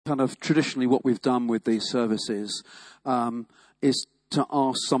kind of traditionally what we've done with these services is to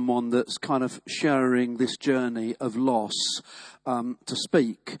ask someone that's kind of sharing this journey of loss to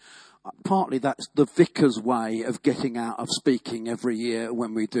speak. Partly that's the vicar's way of getting out of speaking every year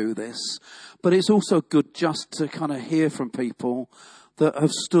when we do this. But it's also good just to kind of hear from people that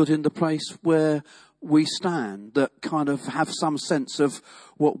have stood in the place where we stand, that kind of have some sense of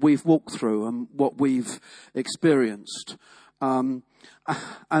what we've walked through and what we've experienced. And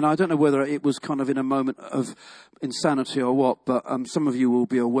I don't know whether it was kind of in a moment of insanity or what, but some of you will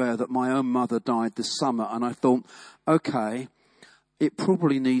be aware that my own mother died this summer, and I thought, okay, it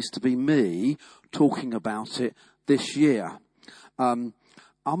probably needs to be me talking about it this year. I'm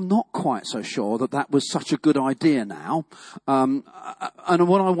not quite so sure that was such a good idea now. And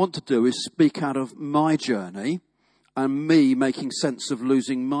what I want to do is speak out of my journey and me making sense of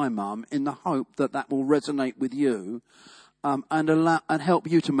losing my mum in the hope that will resonate with you. And help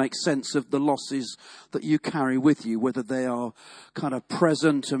you to make sense of the losses that you carry with you, whether they are kind of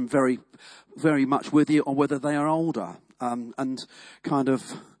present and very, very much with you, or whether they are older and kind of.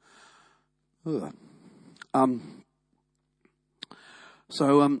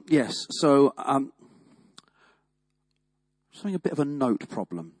 Yes. So having a bit of a note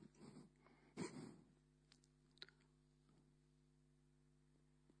problem.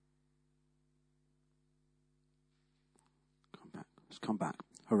 Come back.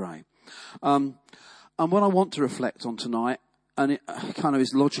 Hooray. And what I want to reflect on tonight, and it kind of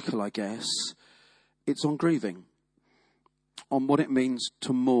is logical, I guess, it's on grieving, on what it means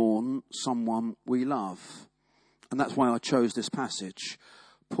to mourn someone we love. And that's why I chose this passage.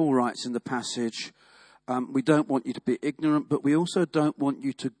 Paul writes in the passage, we don't want you to be ignorant, but we also don't want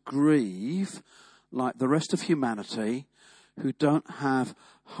you to grieve like the rest of humanity who don't have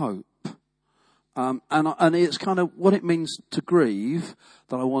hope. And it's kind of what it means to grieve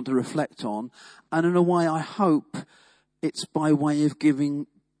that I want to reflect on. And in a way, I hope it's by way of giving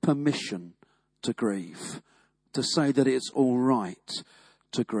permission to grieve, to say that it's all right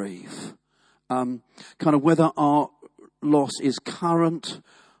to grieve. Kind of whether our loss is current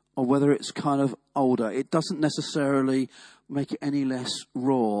or whether it's kind of older, it doesn't necessarily make it any less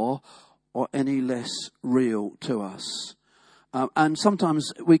raw or any less real to us. And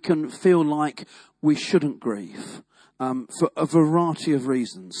sometimes we can feel like we shouldn't grieve for a variety of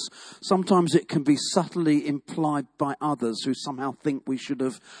reasons. Sometimes it can be subtly implied by others who somehow think we should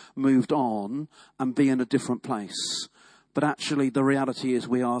have moved on and be in a different place. But actually the reality is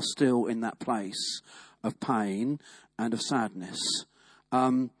we are still in that place of pain and of sadness.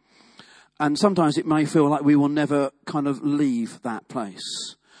 And sometimes it may feel like we will never kind of leave that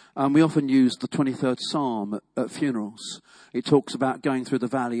place. We often use the 23rd Psalm at funerals. It talks about going through the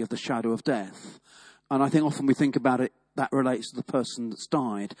valley of the shadow of death. And I think often we think about it, that relates to the person that's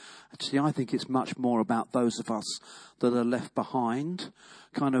died. Actually, I think it's much more about those of us that are left behind.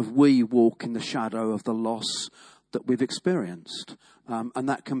 Kind of we walk in the shadow of the loss that we've experienced. And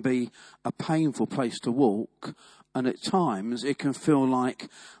that can be a painful place to walk. And at times it can feel like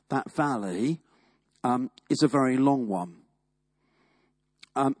that valley is a very long one.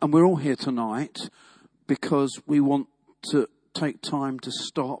 And we're all here tonight because we want to take time to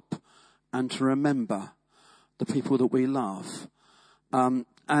stop and to remember the people that we love.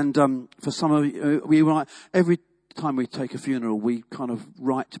 For some of you, we write, every time we take a funeral, we kind of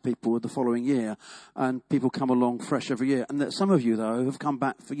write to people the following year, and people come along fresh every year. And that some of you, though, have come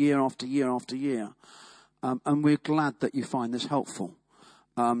back for year after year after year. And we're glad that you find this helpful.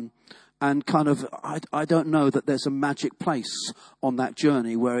 And kind of, I don't know that there's a magic place on that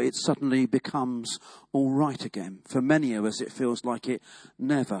journey where it suddenly becomes all right again. For many of us, it feels like it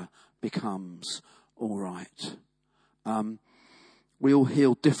never becomes all right. We all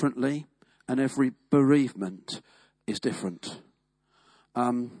heal differently, and every bereavement is different.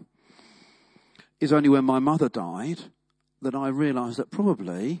 It's only when my mother died that I realised that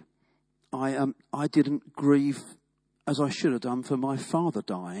probably I didn't grieve as I should have done for my father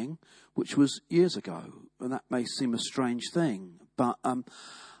dying, which was years ago. And that may seem a strange thing, but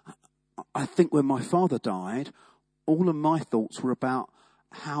I think when my father died, all of my thoughts were about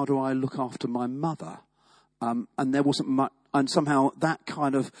how do I look after my mother? And there wasn't much, and somehow that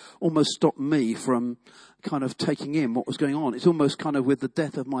kind of almost stopped me from kind of taking in what was going on. It's almost kind of with the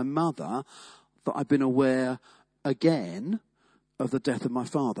death of my mother that I've been aware again of the death of my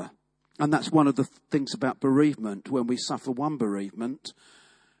father. And that's one of the things about bereavement. When we suffer one bereavement,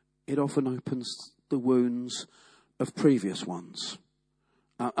 it often opens the wounds of previous ones.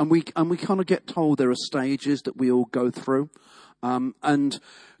 And we kind of get told there are stages that we all go through. And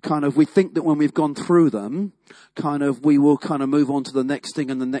kind of we think that when we've gone through them, kind of we will kind of move on to the next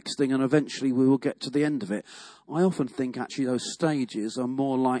thing and the next thing, and eventually we will get to the end of it. I often think actually those stages are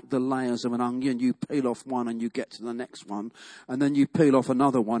more like the layers of an onion. You peel off one and you get to the next one, and then you peel off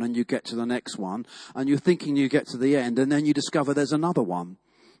another one and you get to the next one, and you're thinking you get to the end, and then you discover there's another one.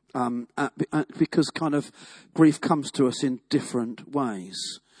 Because kind of grief comes to us in different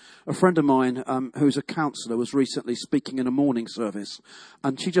ways. A friend of mine who's a counsellor was recently speaking in a morning service,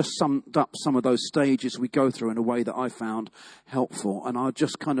 and she just summed up some of those stages we go through in a way that I found helpful, and I'll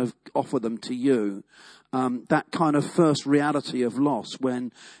just kind of offer them to you. That kind of first reality of loss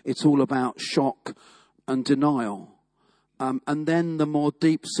when it's all about shock and denial. And then the more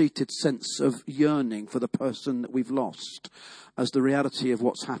deep-seated sense of yearning for the person that we've lost as the reality of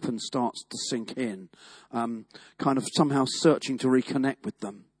what's happened starts to sink in, kind of somehow searching to reconnect with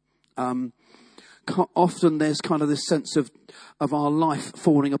them. Often there's kind of this sense of our life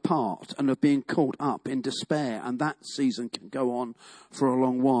falling apart and of being caught up in despair, and that season can go on for a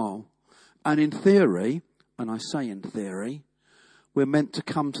long while. And in theory, and I say in theory, we're meant to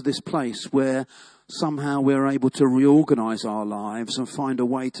come to this place where somehow we're able to reorganize our lives and find a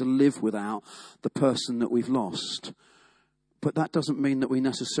way to live without the person that we've lost. But that doesn't mean that we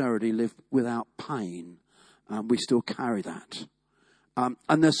necessarily live without pain. We still carry that.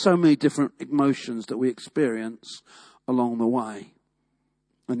 And there's so many different emotions that we experience along the way.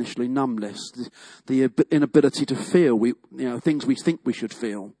 Initially numbness, the inability to feel things we think we should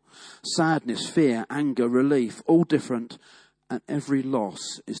feel. Sadness, fear, anger, relief, all different. And every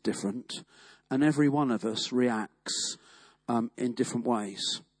loss is different. And every one of us reacts in different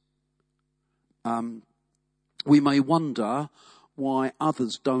ways. We may wonder why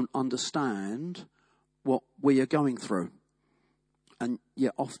others don't understand what we are going through. And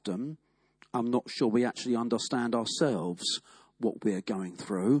yet often, I'm not sure we actually understand ourselves what we are going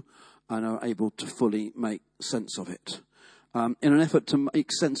through and are able to fully make sense of it. In an effort to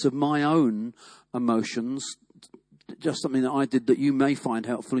make sense of my own emotions, just something that I did that you may find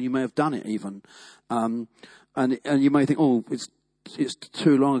helpful, and you may have done it even. And you may think, it's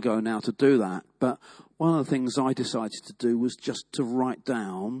too long ago now to do that. But one of the things I decided to do was just to write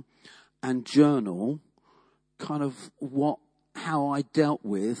down and journal kind of how I dealt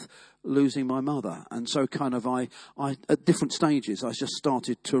with losing my mother. And so kind of I at different stages, I just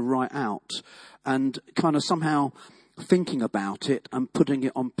started to write out and kind of somehow thinking about it and putting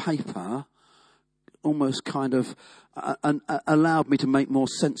it on paper almost kind of allowed me to make more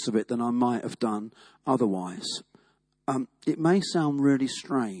sense of it than I might have done otherwise. It may sound really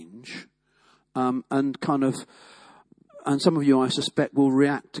strange, and some of you, I suspect, will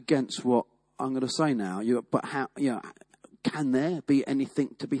react against what I'm going to say now. But how? Can there be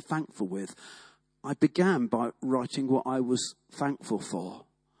anything to be thankful with? I began by writing what I was thankful for,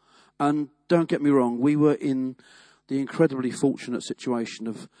 and don't get me wrong, we were in the incredibly fortunate situation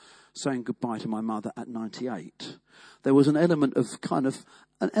of saying goodbye to my mother at 98. There was an element of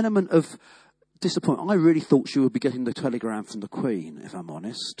disappointment. I really thought she would be getting the telegram from the Queen, if I'm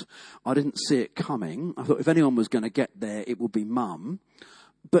honest. I didn't see it coming. I thought if anyone was going to get there, it would be Mum.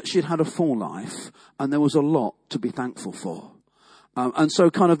 But she'd had a full life, and there was a lot to be thankful for. And so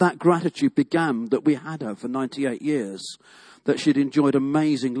kind of that gratitude began that we had her for 98 years, that she'd enjoyed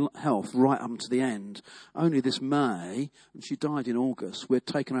amazing health right up to the end. Only this May, and she died in August, we'd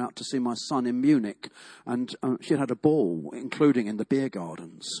taken her out to see my son in Munich, and she'd had a ball, including in the beer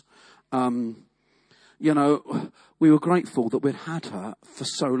gardens. We were grateful that we'd had her for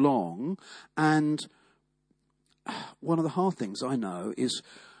so long. And one of the hard things I know is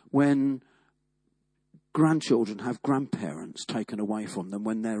when grandchildren have grandparents taken away from them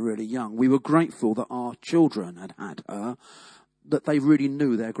when they're really young. We were grateful that our children had had her, that they really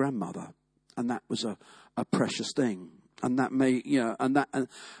knew their grandmother. And that was a precious thing. And that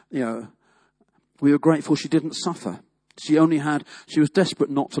we were grateful she didn't suffer. She was desperate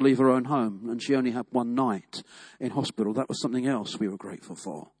not to leave her own home, and she only had one night in hospital. That was something else we were grateful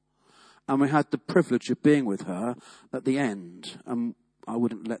for. And we had the privilege of being with her at the end, and I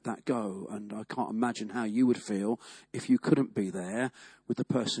wouldn't let that go. And I can't imagine how you would feel if you couldn't be there with the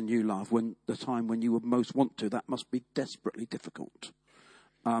person you love when the time when you would most want to. That must be desperately difficult.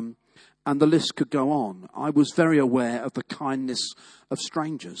 And the list could go on. I was very aware of the kindness of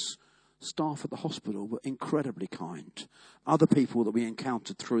strangers. Staff at the hospital were incredibly kind. Other people that we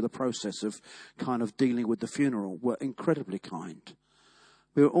encountered through the process of kind of dealing with the funeral were incredibly kind.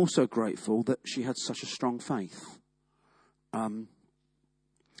 We were also grateful that she had such a strong faith.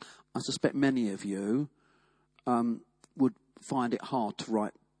 I suspect many of you would find it hard to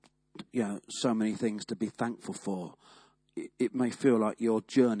write, so many things to be thankful for it may feel like your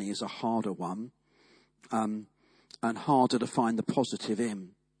journey is a harder one, and harder to find the positive in.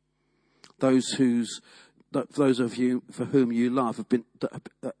 Those of you for whom you love have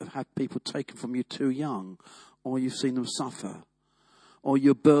had people taken from you too young, or you've seen them suffer, or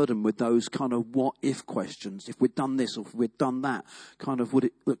you're burdened with those kind of what if questions. If we'd done this or if we'd done that, kind of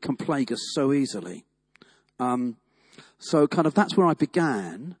that can plague us so easily. So kind of that's where I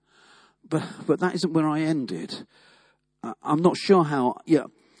began, but that isn't where I ended. I'm not sure how. Yeah,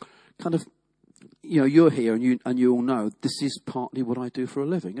 kind of. You're here and you all know this is partly what I do for a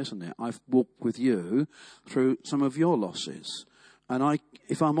living, isn't it? I've walked with you through some of your losses. And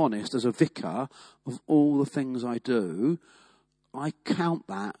if I'm honest, as a vicar, of all the things I do, I count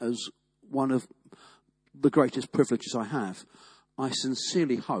that as one of the greatest privileges I have. I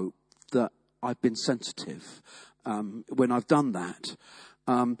sincerely hope that I've been sensitive when I've done that.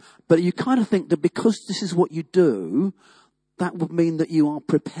 But you kind of think that because this is what you do, that would mean that you are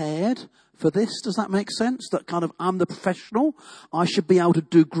prepared for this. Does that make sense? That kind of, I'm the professional. I should be able to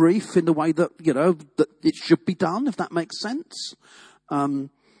do grief in the way that, that it should be done, if that makes sense.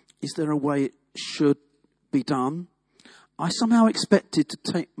 Is there a way it should be done? I somehow expected to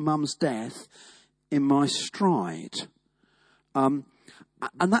take Mum's death in my stride. And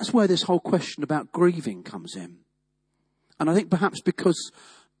that's where this whole question about grieving comes in. And I think perhaps because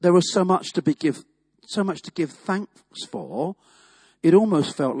there was so much to give thanks for, it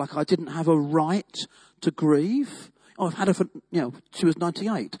almost felt like I didn't have a right to grieve. Oh, I've had her for, she was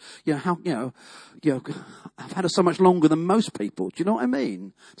 98. I've had her so much longer than most people. Do you know what I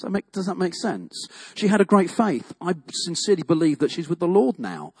mean? Does that make sense? She had a great faith. I sincerely believe that she's with the Lord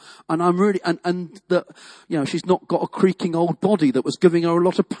now. And I'm really, and that, she's not got a creaking old body that was giving her a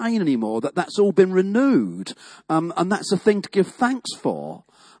lot of pain anymore, that's all been renewed. And that's a thing to give thanks for.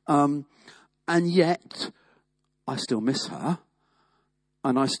 And yet, I still miss her,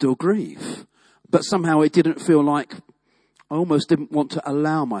 and I still grieve. But somehow it didn't feel like, I almost didn't want to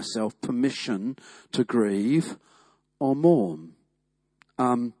allow myself permission to grieve or mourn.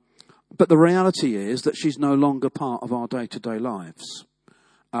 But the reality is that she's no longer part of our day-to-day lives.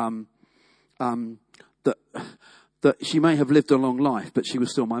 That she may have lived a long life, but she was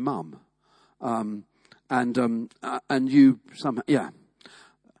still my mum. And you somehow, yeah.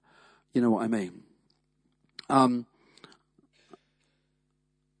 You know what I mean?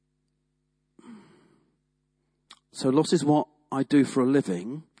 So loss is what I do for a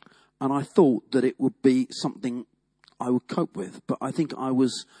living, and I thought that it would be something I would cope with, but I think I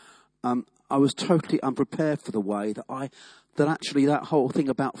was totally unprepared for the way that actually that whole thing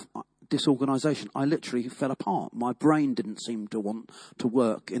about disorganisation, I literally fell apart. My brain didn't seem to want to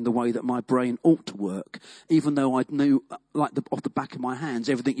work in the way that my brain ought to work, even though I knew, like off the back of my hands,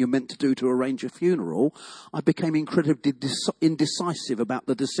 everything you're meant to do to arrange a funeral. I became incredibly indecisive about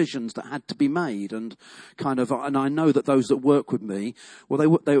the decisions that had to be made, and I know that those that work with me,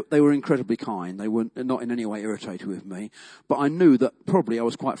 well, they were incredibly kind. They were not in any way irritated with me, but I knew that probably I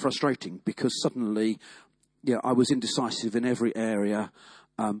was quite frustrating because suddenly, I was indecisive in every area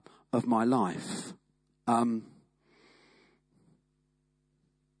of my life. And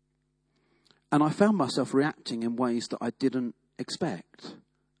I found myself reacting in ways that I didn't expect.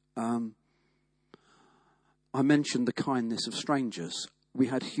 I mentioned the kindness of strangers. We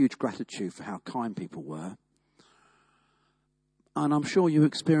had huge gratitude for how kind people were. And I'm sure you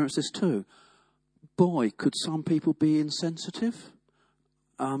experienced this too. Boy, could some people be insensitive.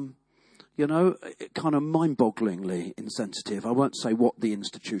 Kind of mind-bogglingly insensitive. I won't say what the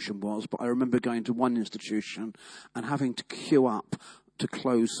institution was, but I remember going to one institution and having to queue up to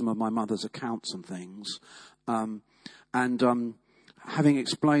close some of my mother's accounts and things. Having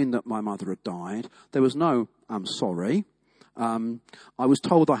explained that my mother had died, there was no, I'm sorry. I was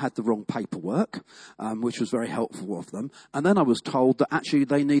told I had the wrong paperwork, which was very helpful of them. And then I was told that actually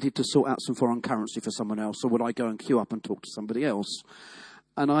they needed to sort out some foreign currency for someone else, so would I go and queue up and talk to somebody else?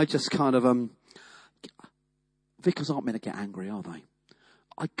 And I just kind of, vicars aren't meant to get angry, are they?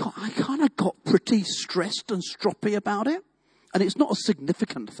 I kind of got pretty stressed and stroppy about it. And it's not a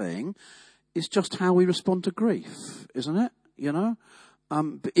significant thing. It's just how we respond to grief, isn't it?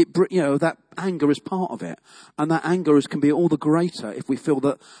 That anger is part of it. And that anger can be all the greater if we feel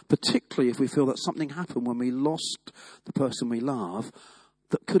that, particularly if we feel that something happened when we lost the person we love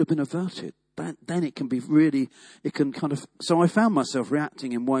that could have been averted. Then it can be really, so I found myself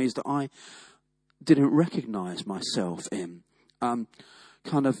reacting in ways that I didn't recognise myself in. I'm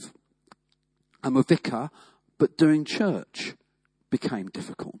a vicar, but doing church became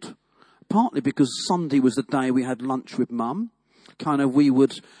difficult. Partly because Sunday was the day we had lunch with Mum. We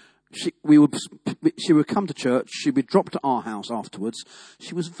would She would come to church. She would drop to our house afterwards.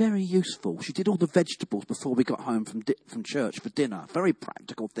 She was very useful. She did all the vegetables before we got home from church for dinner. Very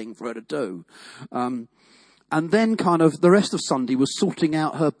practical thing for her to do. And then kind of the rest of Sunday was sorting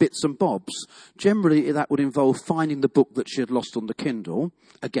out her bits and bobs. Generally, that would involve finding the book that she had lost on the Kindle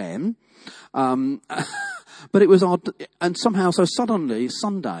again. But it was odd. And somehow, so suddenly,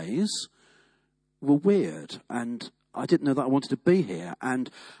 Sundays were weird. And I didn't know that I wanted to be here. And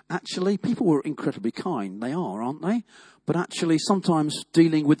actually, people were incredibly kind. They are, aren't they? But actually, sometimes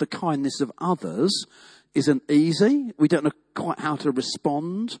dealing with the kindness of others isn't easy. We don't know quite how to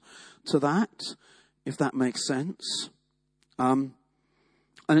respond to that, if that makes sense. And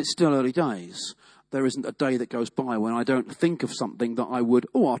it's still early days. There isn't a day that goes by when I don't think of something that I would,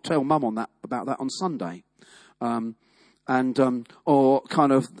 I'll tell Mum about that on Sunday. Or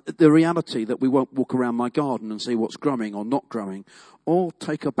kind of the reality that we won't walk around my garden and see what's growing or not growing, or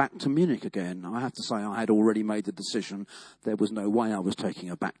take her back to Munich again. I have to say I had already made the decision. There was no way I was taking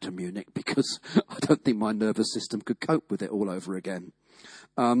her back to Munich because I don't think my nervous system could cope with it all over again.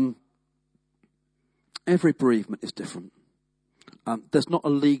 Every bereavement is different. There's not a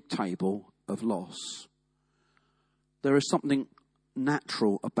league table of loss. There is something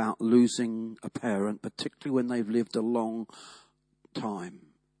natural about losing a parent, particularly when they've lived a long time.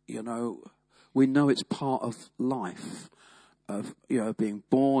 You know, we know it's part of life, of, being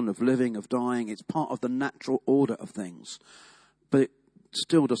born, of living, of dying. It's part of the natural order of things. But it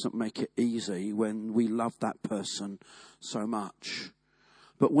still doesn't make it easy when we love that person so much.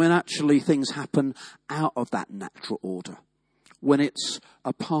 But when actually things happen out of that natural order, when it's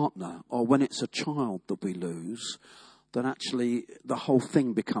a partner or when it's a child that we lose, then actually the whole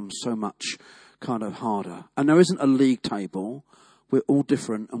thing becomes so much kind of harder. And there isn't a league table. We're all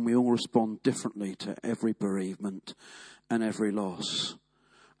different and we all respond differently to every bereavement and every loss.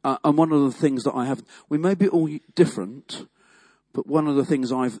 And one of the things that we may be all different, but one of the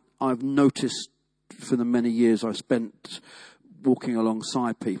things I've noticed for the many years I've spent walking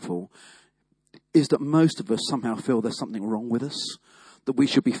alongside people is that most of us somehow feel there's something wrong with us, that we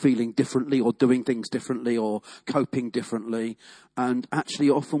should be feeling differently or doing things differently or coping differently. And actually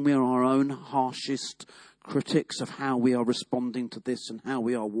often we are our own harshest critics of how we are responding to this and how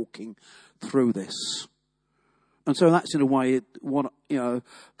we are walking through this. And so that's in a way what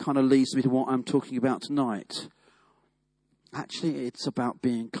kind of leads me to what I'm talking about tonight. Actually, it's about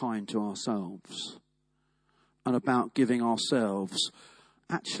being kind to ourselves and about giving ourselves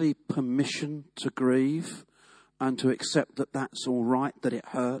actually permission to grieve and to accept that that's all right, that it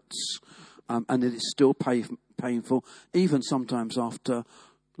hurts, and that it's still painful, even sometimes after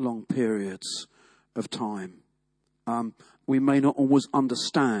long periods of time. We may not always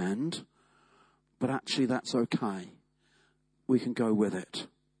understand, but actually that's okay. We can go with it.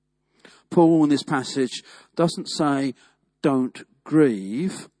 Paul in this passage doesn't say, don't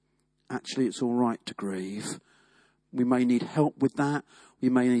grieve. Actually, it's all right to grieve. We may need help with that. We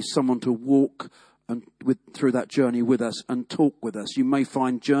may need someone to walk through that journey with us and talk with us. You may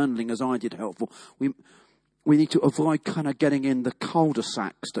find journaling, as I did, helpful. We need to avoid kind of getting in the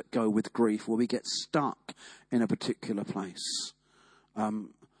cul-de-sacs that go with grief, where we get stuck in a particular place.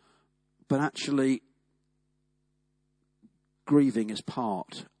 But actually, grieving is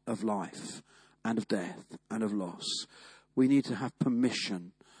part of life and of death and of loss. We need to have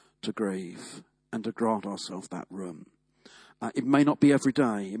permission to grieve and to grant ourselves that room. It may not be every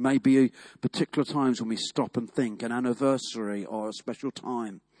day. It may be particular times when we stop and think, an anniversary or a special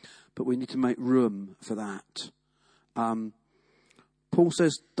time. But we need to make room for that. Paul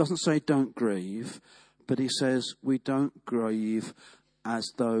doesn't say don't grieve, but he says we don't grieve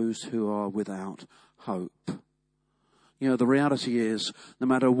as those who are without hope. The reality is, no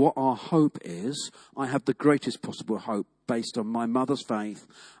matter what our hope is, I have the greatest possible hope based on my mother's faith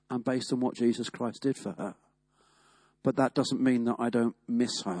and based on what Jesus Christ did for her. But that doesn't mean that I don't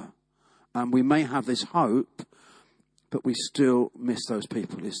miss her. And we may have this hope, but we still miss those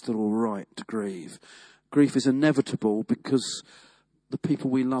people. It's still all right to grieve. Grief is inevitable because the people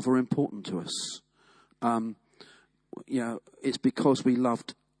we love are important to us. It's because we love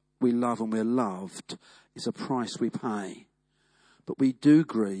and we're loved. It's a price we pay. But we do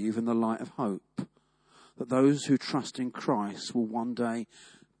grieve in the light of hope, that those who trust in Christ will one day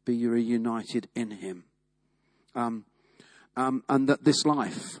be reunited in him. And that this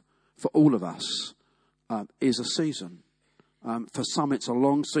life, for all of us, is a season. For some it's a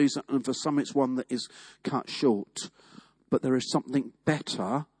long season, and for some it's one that is cut short. But there is something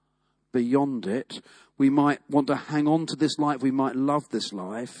better beyond it. We might want to hang on to this life, we might love this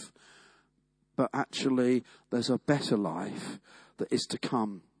life, but actually there's a better life that is to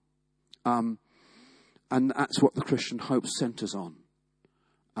come. And that's what the Christian hope centres on.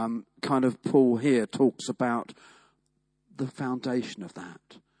 Kind of Paul here talks about the foundation of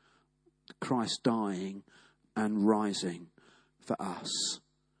that. Christ dying and rising for us.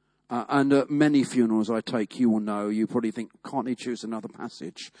 And at many funerals I take, you will know, you probably think, can't he choose another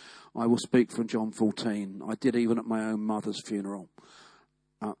passage? I will speak from John 14. I did even at my own mother's funeral.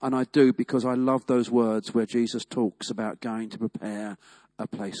 And I do because I love those words where Jesus talks about going to prepare a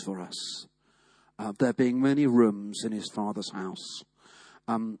place for us. There being many rooms in his Father's house.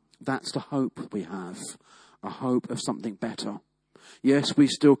 That's the hope we have, a hope of something better. Yes, we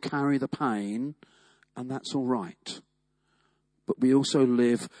still carry the pain, and that's all right. But we also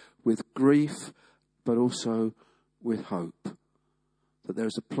live with grief, but also with hope. That there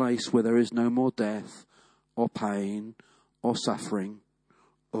is a place where there is no more death, or pain, or suffering,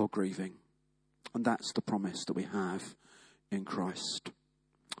 or grieving. And that's the promise that we have in Christ.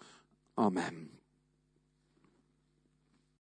 Amen.